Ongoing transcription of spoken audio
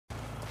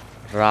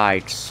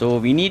Right, so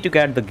we need to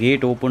get the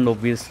gate opened,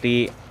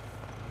 obviously.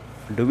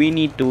 Do we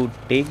need to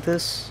take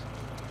this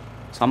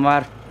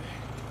somewhere?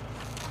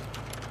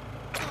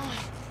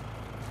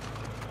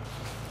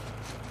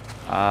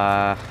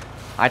 Uh,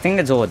 I think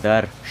it's over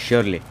there,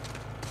 surely.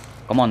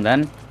 Come on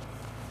then.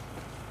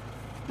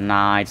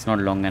 Nah, it's not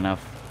long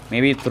enough.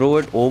 Maybe throw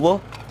it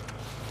over?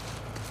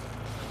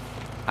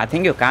 I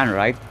think you can,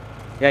 right?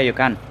 Yeah, you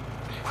can.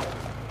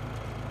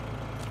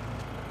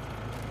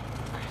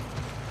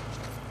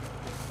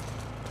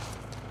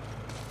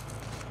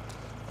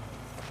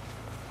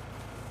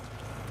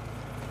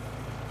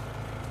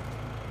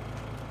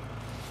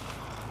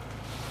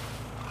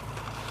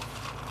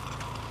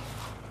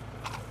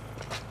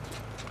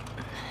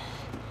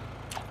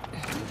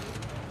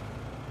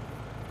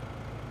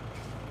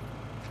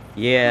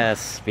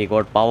 Yes, we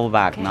got power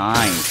back. Okay.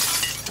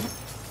 Nice.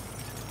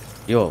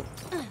 Yo,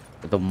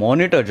 the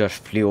monitor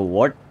just flew.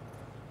 What?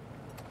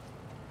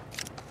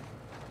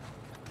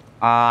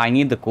 I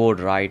need the code,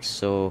 right?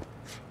 So,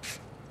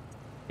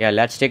 yeah,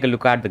 let's take a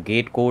look at the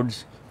gate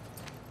codes.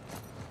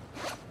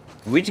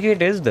 Which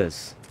gate is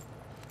this?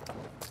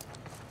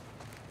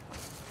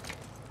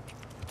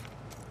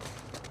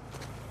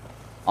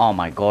 Oh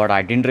my god,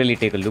 I didn't really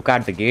take a look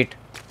at the gate.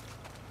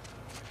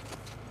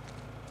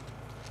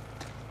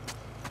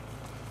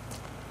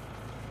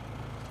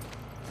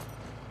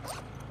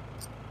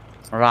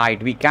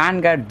 Right, we can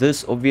get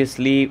this.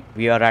 Obviously,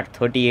 we are at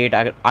 38.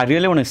 I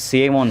really want to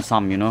save on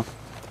some, you know.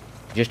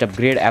 Just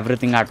upgrade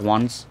everything at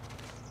once.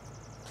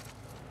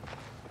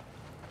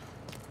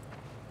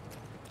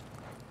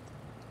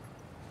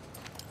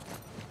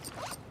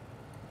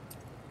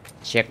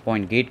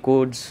 Checkpoint gate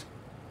codes.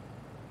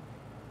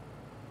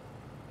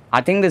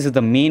 I think this is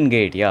the main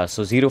gate. Yeah,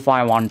 so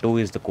 0512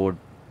 is the code.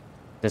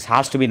 This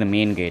has to be the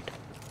main gate.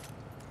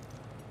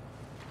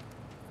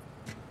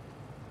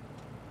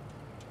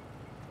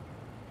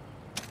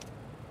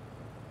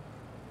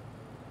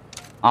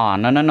 Ah,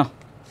 no, no, no.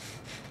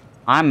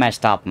 I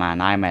messed up,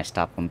 man. I messed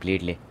up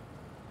completely.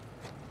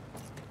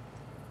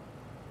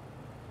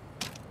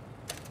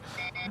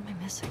 What am I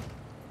missing?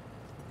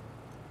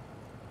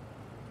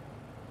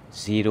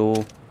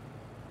 0.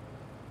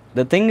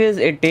 The thing is,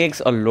 it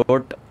takes a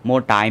lot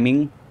more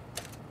timing.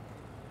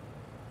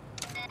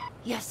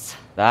 Yes.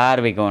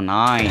 There we go.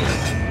 Nice.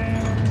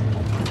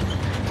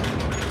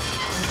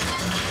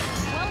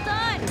 Well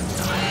done.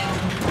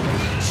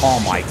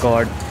 Oh my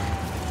god.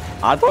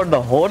 I thought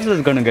the horse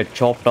is gonna get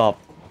chopped up.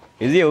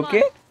 Is he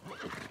okay?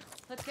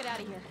 Let's get out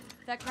of here.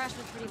 That crash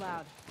was pretty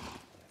loud.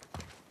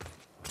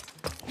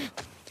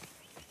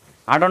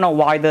 I don't know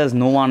why there's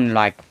no one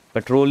like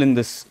patrolling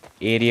this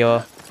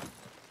area.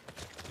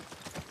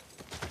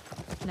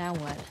 Now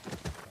what?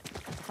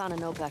 Found a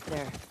note back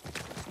there.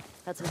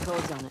 Had some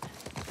codes on it.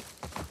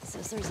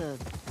 Says there's a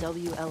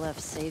WLF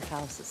safe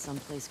house at some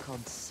place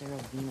called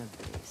Saravina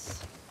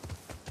Base.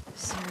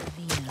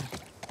 Saravina.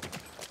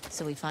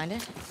 So we find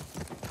it?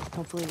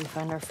 Hopefully we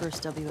find our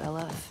first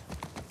WLF.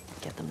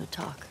 Get them to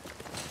talk.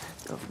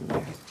 Go from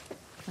there.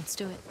 Let's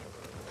do it.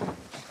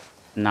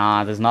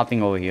 Nah, there's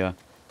nothing over here.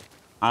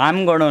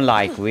 I'm gonna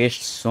like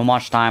waste so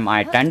much time.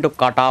 I tend to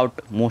cut out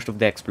most of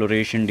the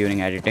exploration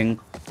during editing.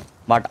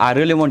 But I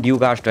really want you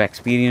guys to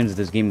experience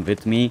this game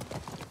with me.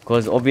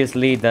 Because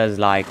obviously there's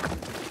like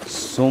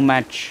so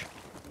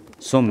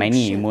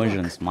many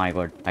immersions. My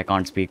god, I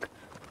can't speak.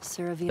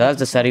 Saravina. There's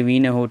the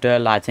Saravina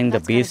Hotel. I think the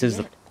That's gotta base be is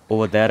it.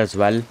 over there as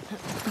well.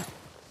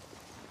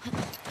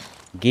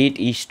 Gate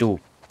East 2.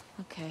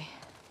 Okay.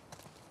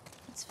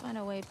 Let's find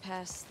a way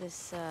past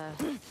this,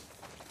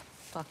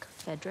 fuck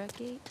Fedra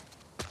gate.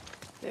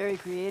 Very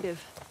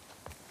creative.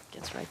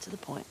 Gets right to the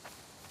point.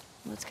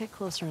 Let's get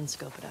closer and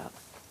scope it out.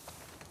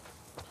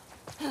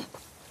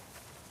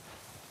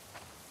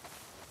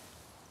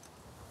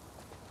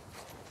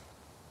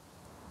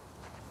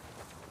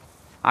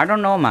 I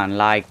don't know, man.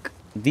 Like,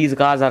 these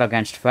guys are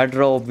against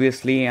Fedra,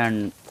 obviously,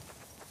 and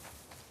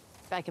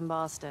Back in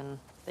Boston,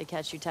 they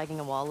catch you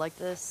tagging a wall like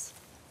this,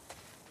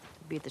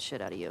 beat the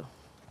shit out of you.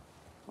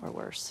 Or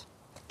worse.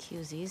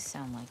 QZs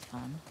sound like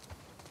fun.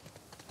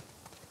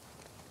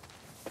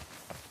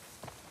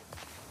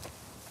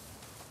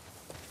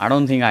 I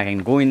don't think I can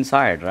go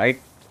inside, right?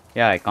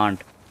 Yeah, I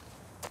can't.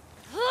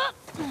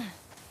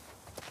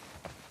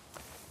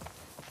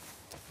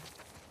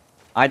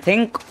 I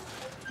think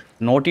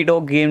Naughty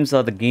Dog games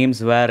are the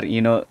games where,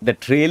 you know, the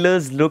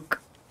trailers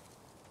look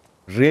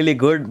really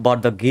good,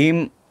 but the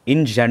game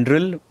in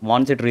general,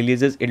 once it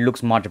releases, it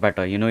looks much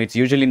better. You know, it's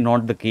usually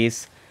not the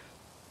case.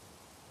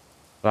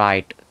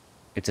 Right.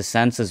 It's a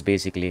census,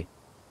 basically.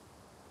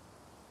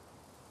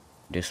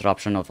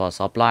 Disruption of our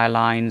supply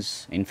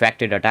lines,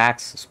 infected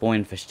attacks, spore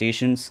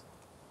infestations.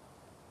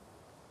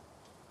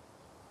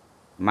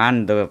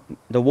 Man, the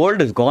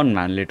world is gone,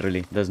 man,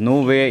 literally. There's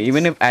no way,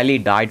 even if Ellie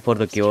died for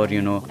the cure,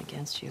 you know.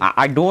 Against you.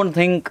 I don't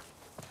think...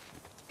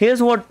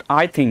 Here's what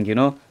I think, you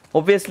know.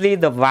 Obviously,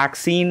 the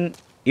vaccine,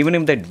 even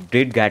if they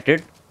did get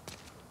it,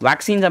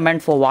 vaccines are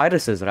meant for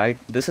viruses, right?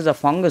 This is a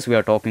fungus we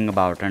are talking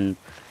about. And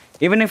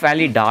even if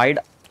Ellie died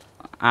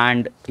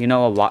and, you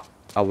know,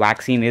 a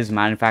vaccine is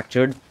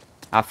manufactured.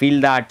 I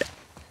feel that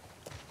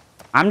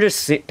I'm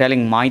just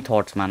telling my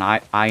thoughts, man.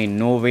 I in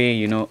no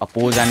way,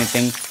 oppose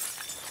anything.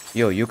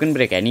 Yo, you can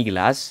break any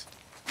glass.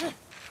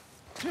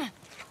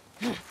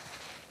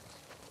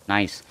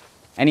 Nice.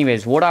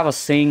 Anyways, what I was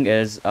saying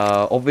is,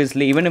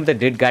 obviously, even if they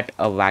did get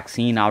a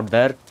vaccine out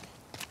there,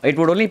 it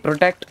would only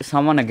protect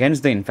someone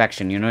against the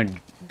infection. It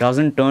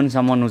doesn't turn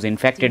someone who's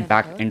infected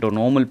back into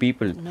normal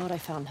people. The note I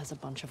found has a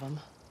bunch of them.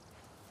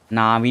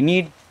 Nah, we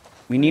need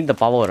the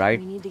power, right?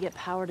 We need to get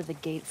power to the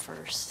gate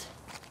first.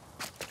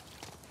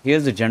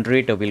 Here's the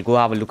generator. We'll go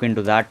have a look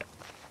into that.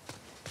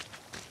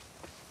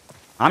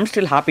 I'm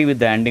still happy with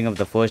the ending of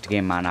the first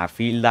game, man. I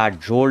feel that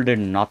Joel did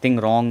nothing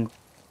wrong.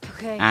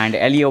 Okay. And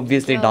Ellie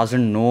obviously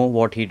doesn't know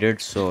what he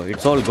did, so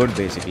it's all good,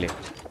 basically.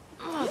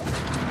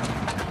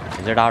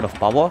 Is it out of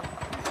power?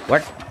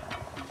 What?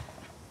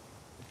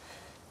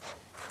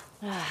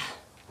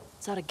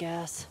 It's out of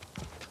gas.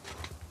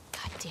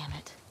 God damn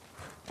it.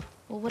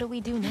 Well, what do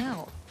we do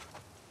now?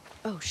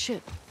 Oh,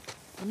 shit.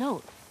 The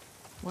note.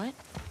 What?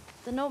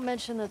 The note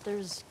mentioned that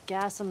there's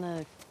gas in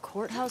the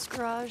courthouse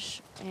garage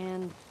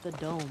and the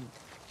dome.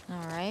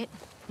 All right.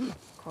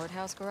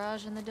 Courthouse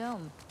garage and the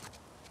dome.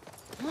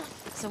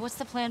 So what's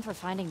the plan for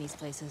finding these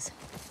places?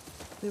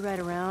 We ride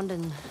around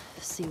and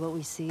see what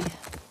we see.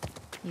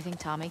 You think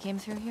Tommy came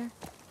through here?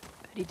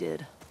 Bet he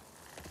did.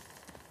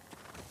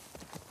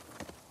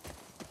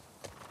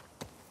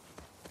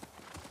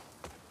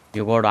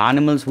 You got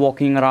animals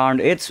walking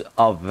around. It's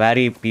a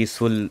very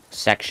peaceful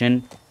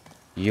section.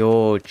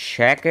 Yo,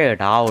 check it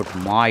out.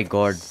 My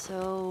god.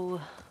 So,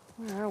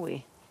 where are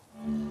we?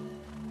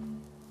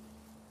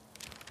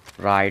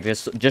 Right,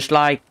 it's just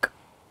like...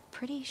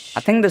 Pretty sure.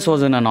 I think this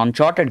was in an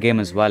Uncharted game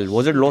as well.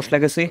 Was it Lost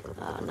Legacy?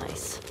 Ah,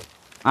 nice.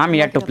 I'm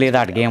yet to play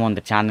that game on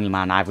the channel,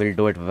 man. I will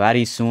do it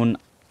very soon.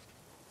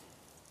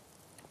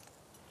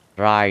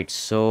 Right,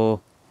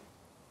 so...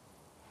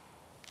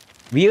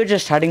 We are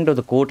just heading to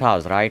the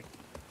courthouse, right?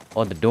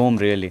 Or the dome,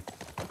 really.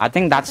 I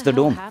think that's the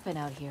dome. What happened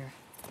out here?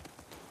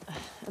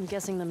 I'm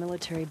guessing the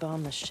military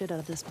bombed the shit out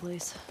of this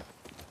place.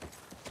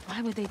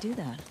 Why would they do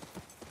that?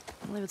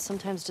 Well, they would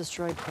sometimes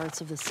destroy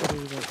parts of the city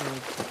that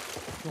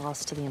were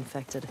lost to the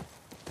infected.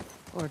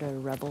 Or to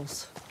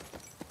rebels.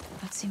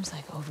 That seems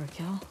like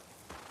overkill.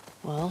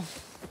 Well,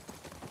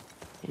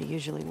 it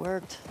usually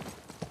worked.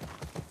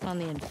 On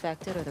the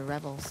infected or the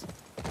rebels?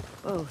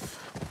 Both.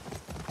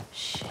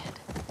 Shit.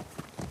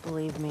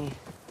 Believe me.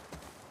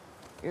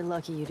 You're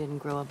lucky you didn't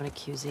grow up in a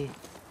QZ.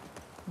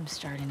 I'm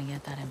starting to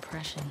get that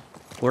impression.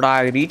 Would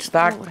I reach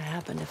that? What would have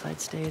happened if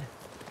I'd stayed?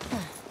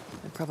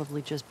 I'd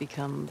probably just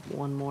become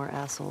one more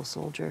asshole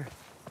soldier.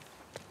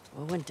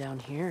 What went down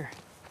here?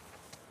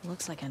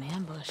 Looks like an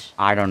ambush.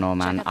 I don't know,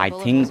 man. Check out the I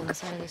bullet think... holes in the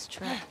side of this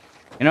truck.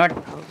 You know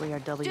what? Probably our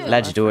W.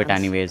 Let's do it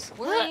anyways.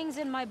 Bullying's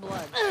in my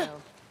blood,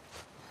 so...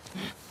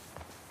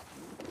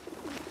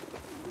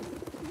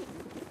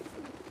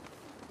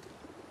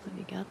 What have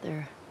you got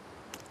there?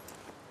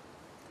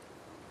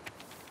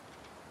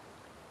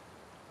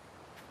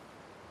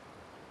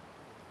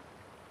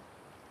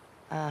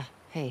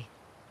 Hey.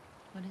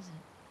 What is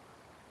it?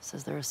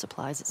 Says there are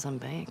supplies at some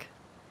bank.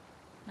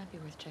 Might be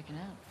worth checking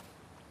out.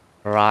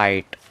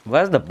 Right.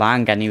 Where's the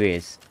bank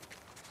anyways?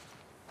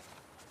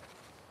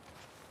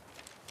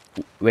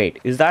 Wait,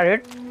 is that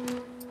it?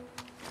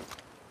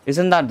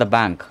 Isn't that the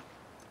bank?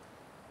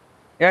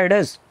 Yeah, it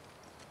is.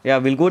 Yeah,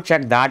 we'll go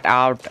check that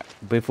out.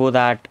 Before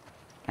that,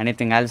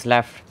 anything else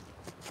left?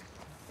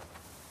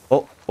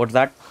 Oh, what's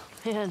that?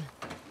 Man,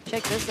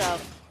 check this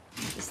out.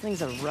 This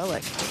thing's a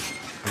relic.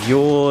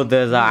 Yo,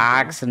 there's an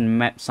axe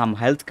and some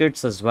health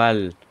kits as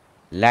well.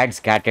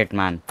 Let's get it,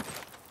 man.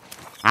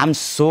 I'm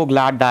so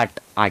glad that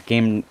I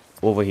came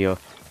over here.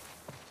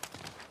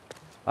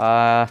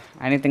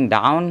 Anything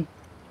down?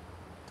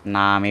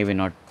 Nah, maybe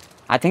not.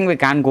 I think we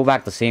can go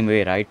back the same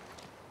way, right?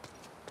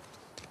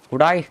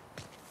 Would I?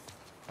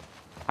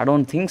 I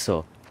don't think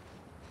so.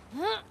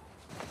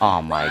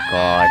 Oh my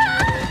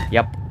god.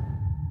 Yep.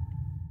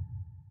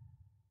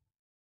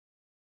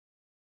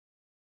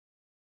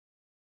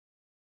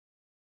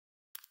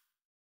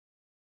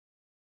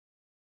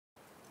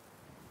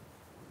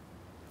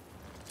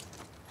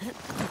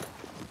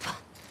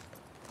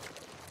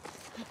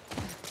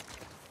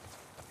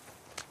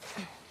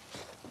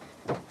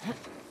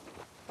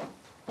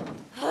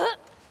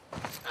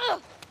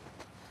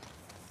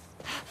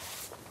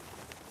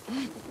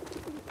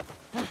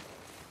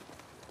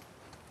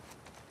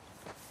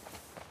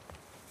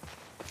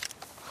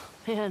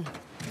 Man,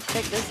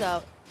 check this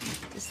out.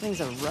 This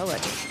thing's a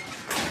relic.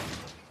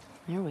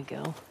 There we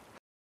go.